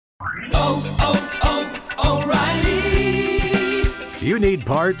O'Reilly. You need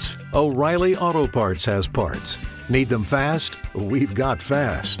parts? O'Reilly Auto Parts has parts. Need them fast? We've got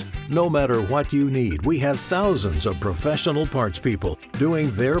fast. No matter what you need, we have thousands of professional parts people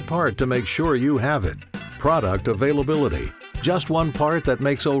doing their part to make sure you have it. Product availability. Just one part that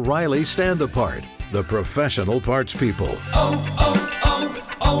makes O'Reilly stand apart. The professional parts people.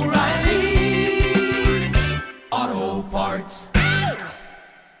 O'Reilly Auto Parts.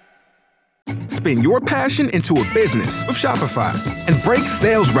 Spin your passion into a business with Shopify and break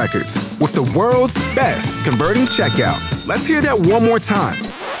sales records with the world's best converting checkout. Let's hear that one more time.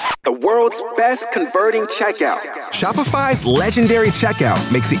 The world's best converting checkout. Shopify's legendary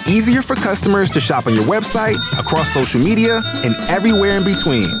checkout makes it easier for customers to shop on your website, across social media, and everywhere in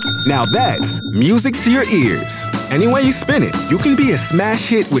between. Now that's music to your ears. Any way you spin it, you can be a smash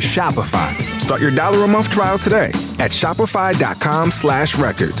hit with Shopify. Start your $1 a month trial today at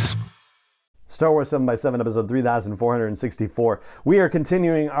shopify.com/records. Star Wars 7x7, episode 3464. We are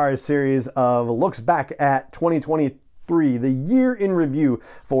continuing our series of looks back at 2023, the year in review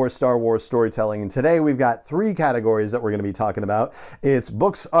for Star Wars storytelling. And today we've got three categories that we're going to be talking about. It's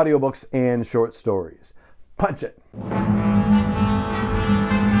books, audiobooks, and short stories. Punch it.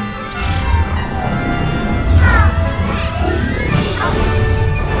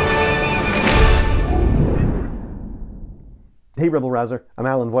 Hey Rebel Rouser, I'm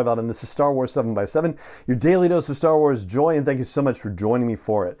Alan Voivod and this is Star Wars 7x7, your daily dose of Star Wars joy, and thank you so much for joining me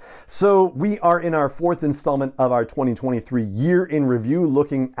for it. So we are in our fourth installment of our 2023 year in review,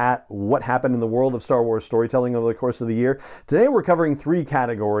 looking at what happened in the world of Star Wars storytelling over the course of the year. Today we're covering three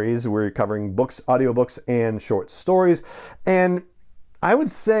categories. We're covering books, audiobooks, and short stories. And I would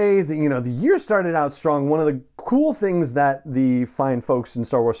say that, the year started out strong. One of the cool things that the fine folks in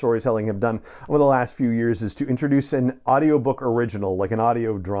Star Wars storytelling have done over the last few years is to introduce an audiobook original, like an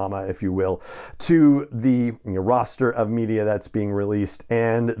audio drama, if you will, to the roster of media that's being released.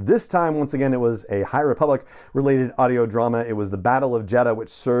 And this time, once again, it was a High Republic related audio drama. It was The Battle of Jedha, which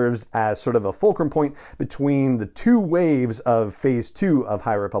serves as sort of a fulcrum point between the two waves of Phase 2 of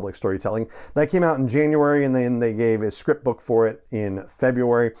High Republic storytelling. That came out in January, and then they gave a script book for it in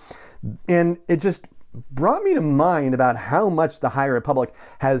February. And it just brought me to mind about how much the High Republic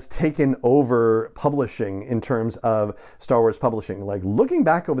has taken over publishing in terms of Star Wars publishing. Like, looking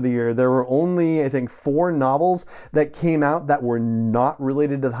back over the year, there were only, I think, 4 novels that came out that were not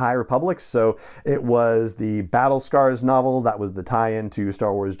related to the High Republic. So it was the Battle Scars novel, that was the tie-in to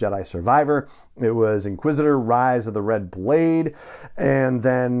Star Wars Jedi Survivor. It was Inquisitor Rise of the Red Blade, and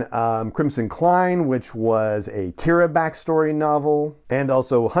then Crimson Cline, which was a Kira backstory novel, and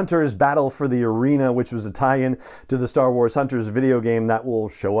also Hunter's Battle for the Arena, which was a tie-in to the Star Wars Hunters video game that will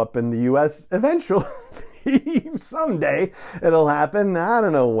show up in the US eventually. Someday it'll happen. I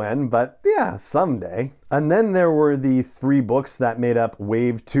don't know when, but yeah, someday. And then there were the 3 books that made up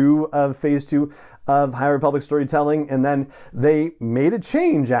Wave 2 of Phase 2 of High Republic storytelling, and then they made a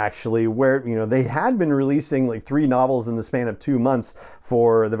change actually where they had been releasing like 3 novels in the span of 2 months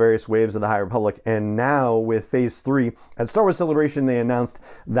for the various waves of the High Republic, and now with Phase 3 at Star Wars Celebration they announced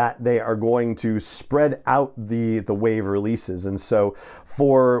that they are going to spread out the wave releases. And so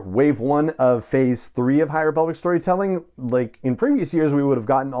for Wave 1 of Phase 3 of High Republic storytelling, like in previous years we would have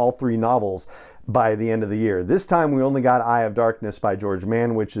gotten all 3 novels by the end of the year. This time we only got Eye of Darkness by George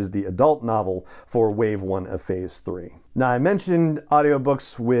Mann, which is the adult novel for Wave 1 of Phase 3. Now, I mentioned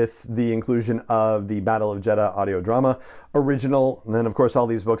audiobooks with the inclusion of the Battle of Jedha audio drama original, and then of course all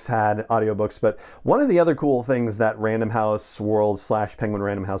these books had audiobooks, but one of the other cool things that Random House World / Penguin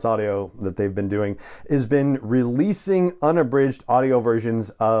Random House Audio that they've been doing is been releasing unabridged audio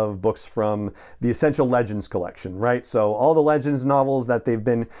versions of books from the Essential Legends collection, right? So all the Legends novels that they've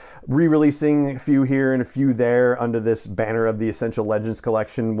been re-releasing, a few here and a few there under this banner of the Essential Legends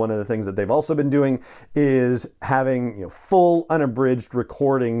collection. One of the things that they've also been doing is having full unabridged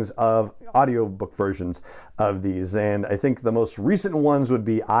recordings of audiobook versions of these. And I think the most recent ones would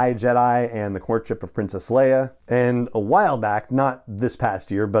be I, Jedi and the Courtship of Princess Leia. And a while back, not this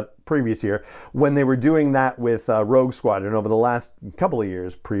past year, but previous year, when they were doing that with Rogue Squadron over the last couple of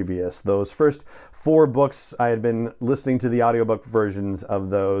years previous, those first 4 books, I had been listening to the audiobook versions of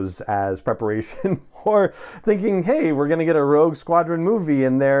those as preparation for thinking, hey, we're going to get a Rogue Squadron movie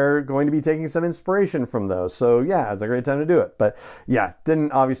and they're going to be taking some inspiration from those. So yeah, it's a great time to do it. But yeah,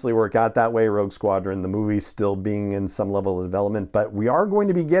 didn't obviously work out that way. Rogue Squadron, the movie, still being in some level of development, but we are going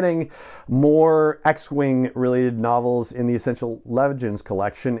to be getting more X-Wing related novels in the Essential Legends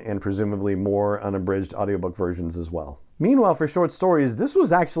collection and presumably more unabridged audiobook versions as well. Meanwhile, for short stories, this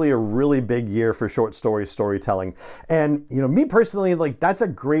was actually a really big year for short story storytelling. And, me personally, that's a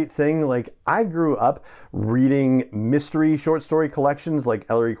great thing. I grew up reading mystery short story collections, like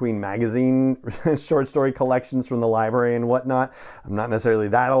Ellery Queen magazine short story collections from the library and whatnot. I'm not necessarily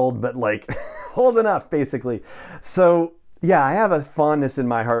that old, but old enough, basically. So, yeah, I have a fondness in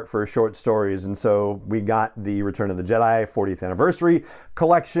my heart for short stories, and so we got the Return of the Jedi 40th anniversary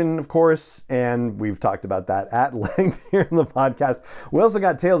collection, of course, and we've talked about that at length here in the podcast. We also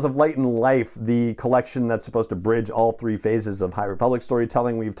got Tales of Light and Life, the collection that's supposed to bridge all three phases of High Republic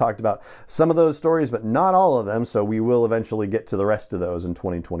storytelling. We've talked about some of those stories, but not all of them, so we will eventually get to the rest of those in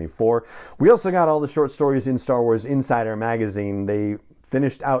 2024. We also got all the short stories in Star Wars Insider magazine. They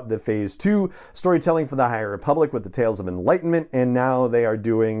finished out the Phase 2 storytelling for the High Republic with the Tales of Enlightenment, and now they are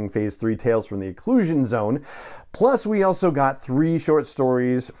doing Phase 3 Tales from the Occlusion Zone. Plus, we also got 3 short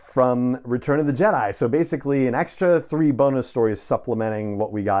stories from Return of the Jedi. So basically an extra 3 bonus stories supplementing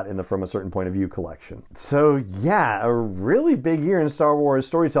what we got in the From a Certain Point of View collection. So yeah, a really big year in Star Wars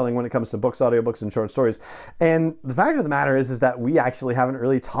storytelling when it comes to books, audiobooks, and short stories. And the fact of the matter is that we actually haven't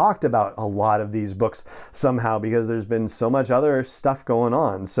really talked about a lot of these books somehow because there's been so much other stuff going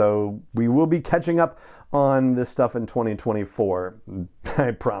on. So we will be catching up on this stuff in 2024,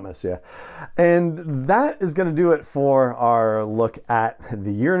 I promise you. And that is going to do it for our look at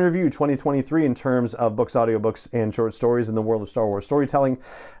the year in review 2023 in terms of books, audiobooks, and short stories in the world of Star Wars storytelling.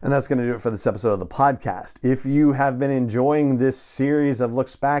 And that's going to do it for this episode of the podcast. If you have been enjoying this series of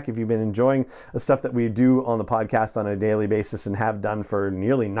looks back, if you've been enjoying the stuff that we do on the podcast on a daily basis and have done for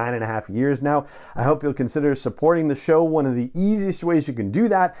nearly 9.5 years now, I hope you'll consider supporting the show. One of the easiest ways you can do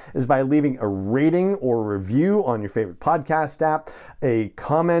that is by leaving a rating or review on your favorite podcast app, a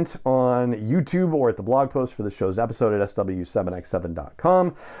comment on YouTube or at the blog post for the show's episode at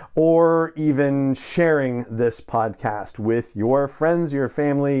sw7x7.com, or even sharing this podcast with your friends, your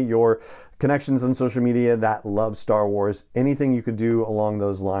family, your connections on social media that love Star Wars. Anything you could do along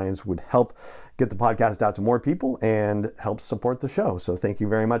those lines would help get the podcast out to more people and help support the show. So thank you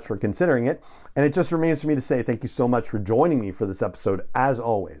very much for considering it. And it just remains for me to say thank you so much for joining me for this episode, as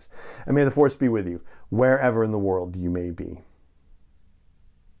always. And may the Force be with you, wherever in the world you may be.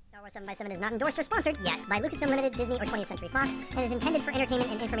 Star Wars 7x7 is not endorsed or sponsored yet by Lucasfilm Limited, Disney, or 20th Century Fox, and is intended for entertainment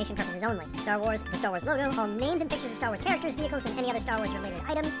and information purposes only. Star Wars, the Star Wars logo, all names and pictures of Star Wars characters, vehicles, and any other Star Wars-related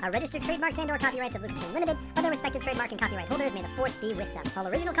items are registered trademarks and/or copyrights of Lucasfilm Limited, or their respective trademark and copyright holders. May the Force be with them. All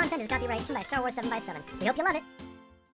original content is copyright by Star Wars 7x7. We hope you love it.